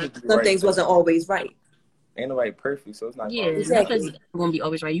her. Some things wasn't always right. Ain't nobody perfect, so it's not. Yeah, exactly. Because you're gonna be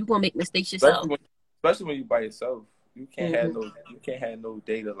always right. You're gonna make mistakes yourself. Especially when you by yourself. You can't have no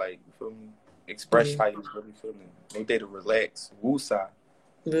day to, like, you feel me, express how you really feeling. No day to relax. Woosah.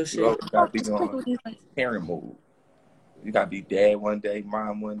 You gotta be on parent mode. You gotta be dad one day,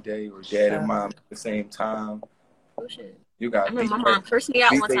 mom one day, or dad and mom at the same time. Oh shit. You got. I remember my mom cursed me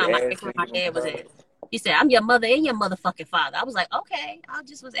out one time. I think where my dad was at. He said, "I'm your mother and your motherfucking father." I was like, "Okay, I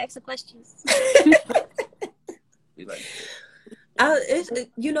just was asking questions." Be like,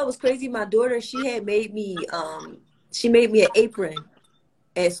 what's crazy? My daughter, she made me an apron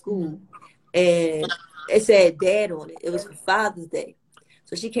at school, and it said "Dad" on it. It was for Father's Day.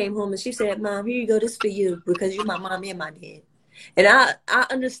 So she came home and she said, "Mom, here you go. This for you because you're my mom and my dad." And I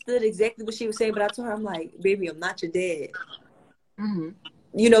understood exactly what she was saying, but I told her, I'm like, "Baby, I'm not your dad." Mm-hmm.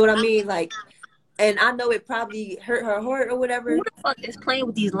 You know what I mean? Like, and I know it probably hurt her heart or whatever. Who the fuck is playing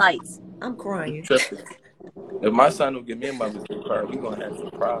with these lights? I'm crying. If my son don't give me a mother's day card, we gonna have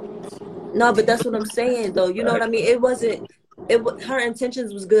some problems. No, but that's what I'm saying, though. You know what I mean? Her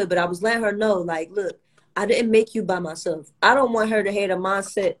intentions was good, but I was letting her know, like, look, I didn't make you by myself. I don't want her to have a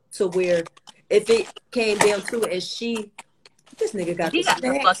mindset to where if it came down to it and this nigga got the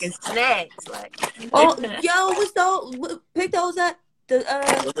fucking snacks. Like, oh, yo, what's those? Pick those up. The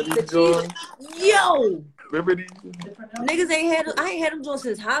cheese. Yo. Remember these? Niggas I ain't had them joints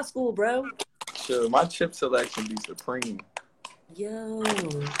since high school, bro. Sure, my chip selection be supreme. Yo.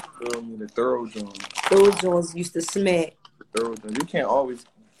 Feel me? The thorough joints. Those joints used to smack. The thorough joints. You can't always.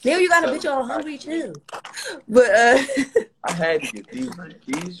 Now you got a bitch all hungry too. But I had to get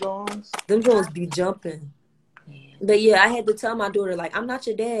these joints. Them joints be jumping. But yeah, I had to tell my daughter, like, I'm not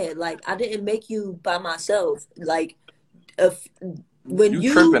your dad. Like, I didn't make you by myself. Like, when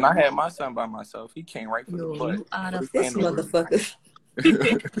you tripping, I had my son by myself. He came right from the butt. This motherfucker.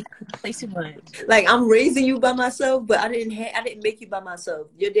 Play too much. Like, I'm raising you by myself, but I didn't make you by myself.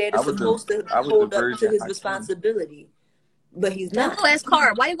 Your dad is supposed to hold up to his responsibility. But he's not. That ass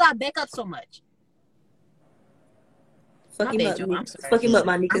car. Why you gotta back up so much? Fuck him up,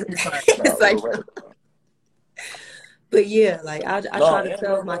 my nigga. But yeah, like I No, try to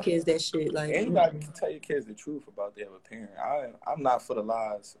tell my kids that shit. Like, anybody can tell your kids the truth about their parent. I'm not for the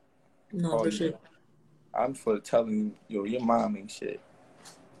lies. no, for sure. I'm for telling you, your mom ain't shit.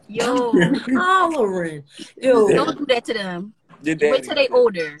 Yo, Hollering. Yo, don't do that to them. Your Wait till they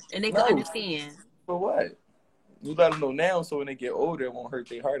older and they can No. understand. For what? You let them know now, so when they get older, it won't hurt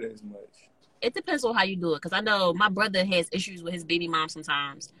their heart as much. It depends on how you do it. Because I know my brother has issues with his baby mom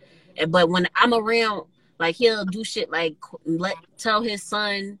sometimes. But when I'm around, like, he'll do shit like tell his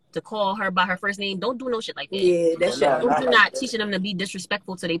son to call her by her first name. Don't do no shit like that. yeah, that shit. You're not teaching them to be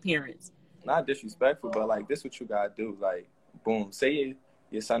disrespectful to their parents. Not disrespectful, but like, this what you gotta do. Like, boom, say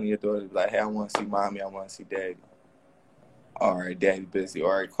your son and your daughter be like, hey, I want to see mommy, I want to see daddy. All right, daddy busy.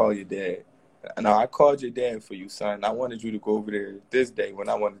 All right, call your dad. Now, I called your dad for you, son. I wanted you to go over there this day when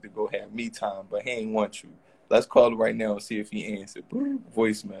I wanted to go have me time, but he ain't want you. Let's call him right now and see if he answered.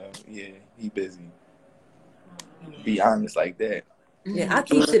 Voicemail. Yeah, he busy. Be honest like that. Yeah, I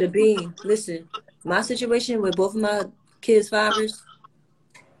keep to the beam. Listen, my situation with both of my kids' fathers,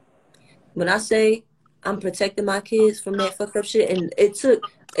 when I say I'm protecting my kids from that fucked up shit, and it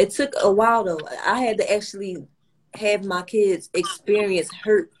took a while though. I had to actually have my kids experience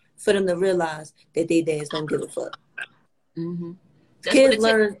hurt for them to realize that their dads don't give a fuck. Mm-hmm.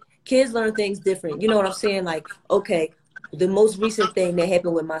 Kids learn things different. You know what I'm saying? Like, okay, the most recent thing that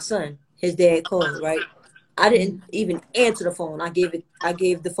happened with my son, his dad called, right? I didn't even answer the phone. I gave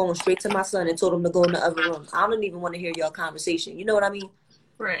the phone straight to my son and told him to go in the other room. I don't even want to hear y'all conversation. You know what I mean?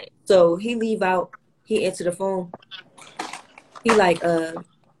 Right. So he leave out. He answered the phone. He like, I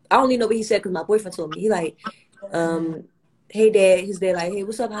only know what he said because my boyfriend told me. He like, hey dad. His dad like, hey,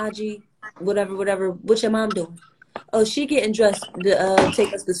 what's up, Haji? Whatever. What's your mom doing? Oh, she getting dressed to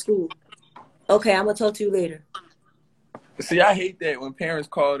take us to school. Okay, I'm gonna talk to you later. See, I hate that when parents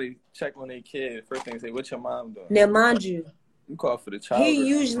call, they check on their kid. First thing they say, "What's your mom doing?" Now, mind you, call for the child. He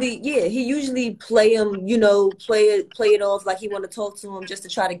usually play him, play it off like he want to talk to him just to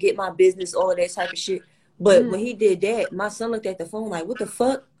try to get my business, all of that type of shit. But when he did that, my son looked at the phone like, "What the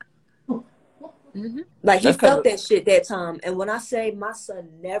fuck?" Mm-hmm. Like he felt that shit that time. And when I say my son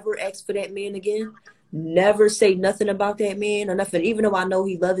never asked for that man again, never say nothing about that man or nothing, even though I know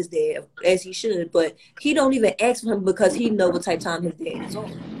he loves his dad as he should, but he don't even ask for him because he know what type of time his dad is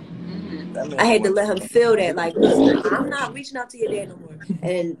on. I had to let him feel that, like, look, I'm not reaching out to your dad no more.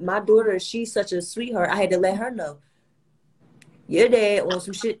 And my daughter, she's such a sweetheart. I had to let her know your dad wants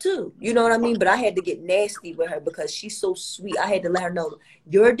some shit too. You know what I mean? But I had to get nasty with her because she's so sweet. I had to let her know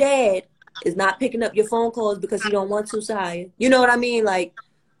your dad is not picking up your phone calls because he don't want to, Saya. You know what I mean? Like,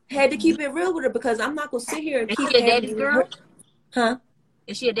 had to keep it real with her because I'm not gonna sit here and keep. Is she a daddy's girl? Huh?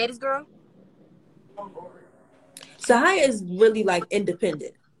 Is she a daddy's girl? Sahaya is really like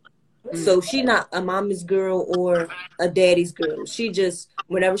independent. So she not a mommy's girl or a daddy's girl. She just,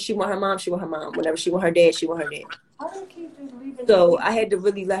 whenever she want her mom, she want her mom. Whenever she want her dad, she want her dad. So I had to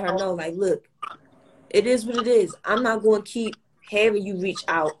really let her know, like, look, it is what it is. I'm not going to keep having you reach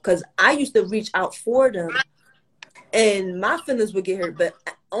out because I used to reach out for them and my feelings would get hurt. But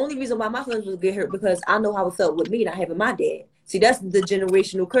only reason why my feelings would get hurt because I know how it felt with me not having my dad. See, that's the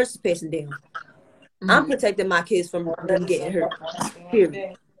generational curses passing down. I'm protecting my kids from them getting hurt.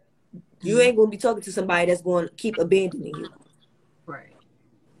 Period. You ain't gonna be talking to somebody that's going to keep abandoning you. Right.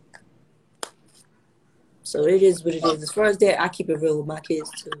 So it is what it is. As far as that, I keep it real with my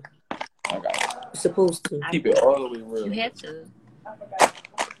kids too. Okay. You're supposed to. Keep it all the way real. You have to.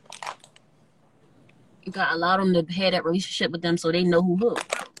 You gotta allow them to have that relationship with them so they know who.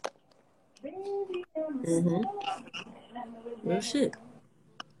 Real shit.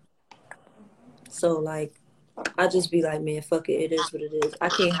 So like, I just be like, man, fuck it. It is what it is. I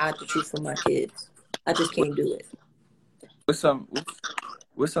can't hide the truth from my kids. I just can't do it. What's some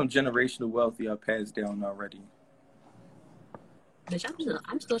generational wealth y'all passed down already? Bitch,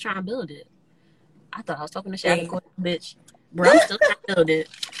 I'm still trying to build it. I thought I was talking to shit, bitch. Bro, I'm still trying to build it.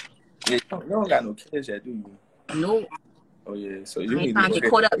 Yeah, you don't got no kids yet, do you? No. Oh yeah, so you need to get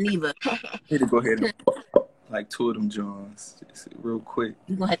caught up neither. Need to go ahead and like 2 of them Johns, just real quick.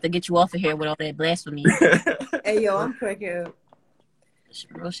 We're gonna have to get you off of here with all that blasphemy. Hey yo, I'm cracking up.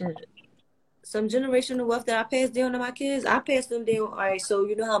 Real shit. Some generational wealth that I passed down to my kids, I passed them down. All right, so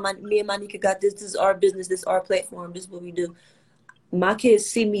you know how me and my Nika got this. This is our business. This is our platform. This is what we do. My kids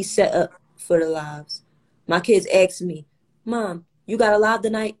see me set up for the lives. My kids ask me, Mom, you got a live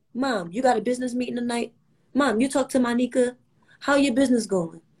tonight? Mom, you got a business meeting tonight? Mom, you talk to my Nika? How your business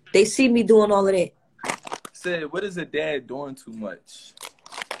going? They see me doing all of that. Said, what is a dad doing too much?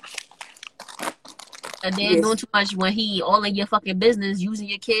 A dad doing too much when he all in your fucking business, using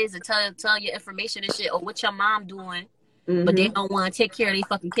your kids to tell your information and shit, or what your mom doing, but they don't want to take care of their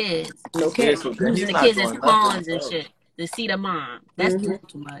fucking kids. No Yeah, care. so then Using he's the not kids as doing pawns nothing. and shit to see the mom. That's too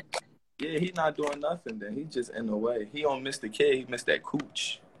much. Yeah, he's not doing nothing. Then he just in the way. He don't miss the kid. He missed that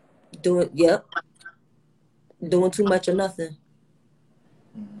cooch. Doing too much or nothing.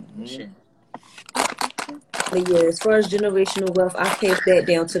 Shit. But yeah, as far as generational wealth, I pass that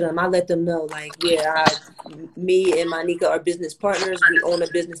down to them. I let them know, like, yeah, me and my Nika are business partners. We own a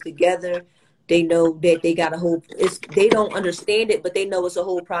business together. They know that they got they don't understand it, but they know it's a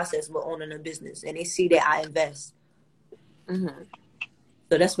whole process with owning a business. And they see that I invest.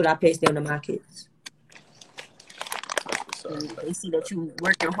 So that's what I pass down to my kids. And they see that you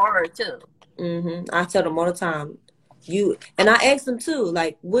working hard too. I tell them all the time. And I ask them too,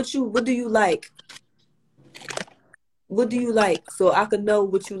 like, what do you like? What do you like? So I can know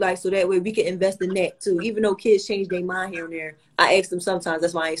what you like, so that way we can invest in that too. Even though kids change their mind here and there, I ask them sometimes.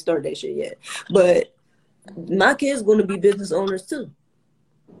 That's why I ain't started that shit yet. But my kids going to be business owners too.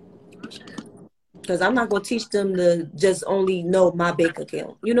 Because I'm not going to teach them to just only know my bank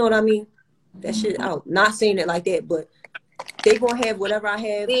account. You know what I mean? That shit out. Not saying it like that, but they going to have whatever I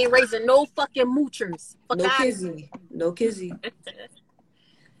have. We ain't raising no fucking moochers. No kizzy.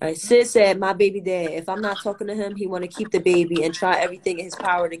 All right, Sid said, my baby dad, if I'm not talking to him, he want to keep the baby and try everything in his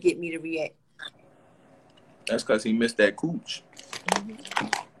power to get me to react. That's because he missed that cooch.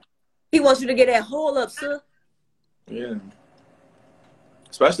 He wants you to get that hole up, sir. Yeah.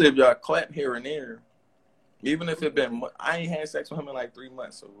 Especially if y'all clap here and there. Even if it been, I ain't had sex with him in like 3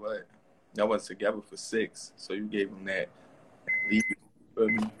 months, so what? Y'all was together for 6, so you gave him that.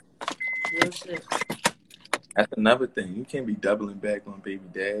 Real shit. That's another thing. You can't be doubling back on baby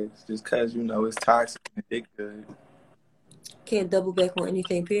dads just because, you know, it's toxic and they good. Can't double back on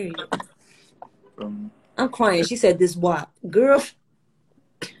anything, period. From I'm crying. She said this WAP. Girl.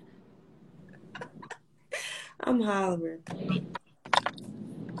 I'm hollering.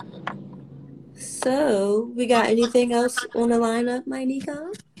 So, we got anything else on the lineup, my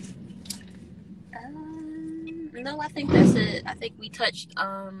Nika? No, I think that's it. I think we touched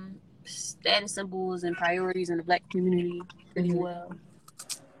status symbols and priorities in the Black community pretty well.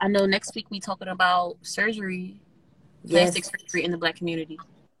 I know next week we talking about surgery, plastic surgery in the Black community.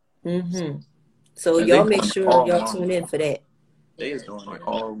 So and y'all make sure y'all tune in for that. They is doing it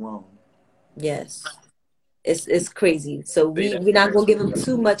all wrong. Yes. It's crazy. So we're not going to give them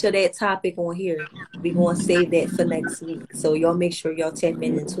too much of that topic on here. We're going to save that for next week. So y'all make sure y'all tap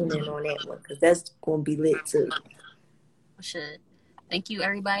in and tune in on that one, because that's going to be lit too. Shit. Thank you,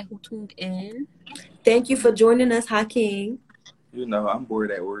 everybody who tuned in. Thank you for joining us, Hakeem. You know, I'm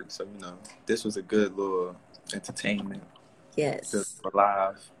bored at work, so, you know, this was a good little entertainment. Yes. Just for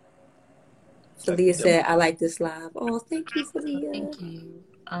live. Felia said, I like this live. Oh, thank you, Felia. Thank you.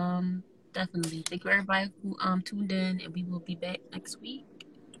 Definitely. Thank you, everybody who tuned in, and we will be back next week.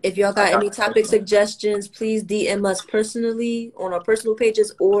 If y'all got any topic suggestions, please DM us personally on our personal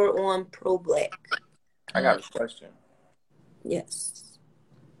pages or on Pro Black. I got a question. Yes.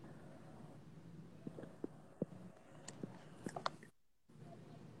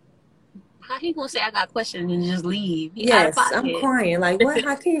 How he gonna say I got a question and just leave? Yes, I'm crying. Like, what,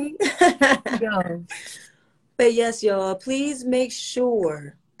 Hakeem? Yo. But yes, y'all, please make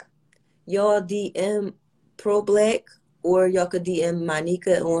sure y'all DM Pro Black, or y'all could DM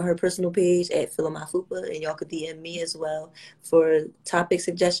Monica on her personal page at Philomafupa, and y'all could DM me as well for topic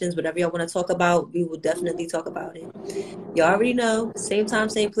suggestions. Whatever y'all want to talk about, we will definitely talk about it. Y'all already know, same time,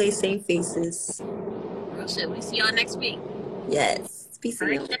 same place, same faces. Real shit. We see y'all next week. Yes. Peace. All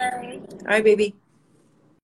All right, right, baby.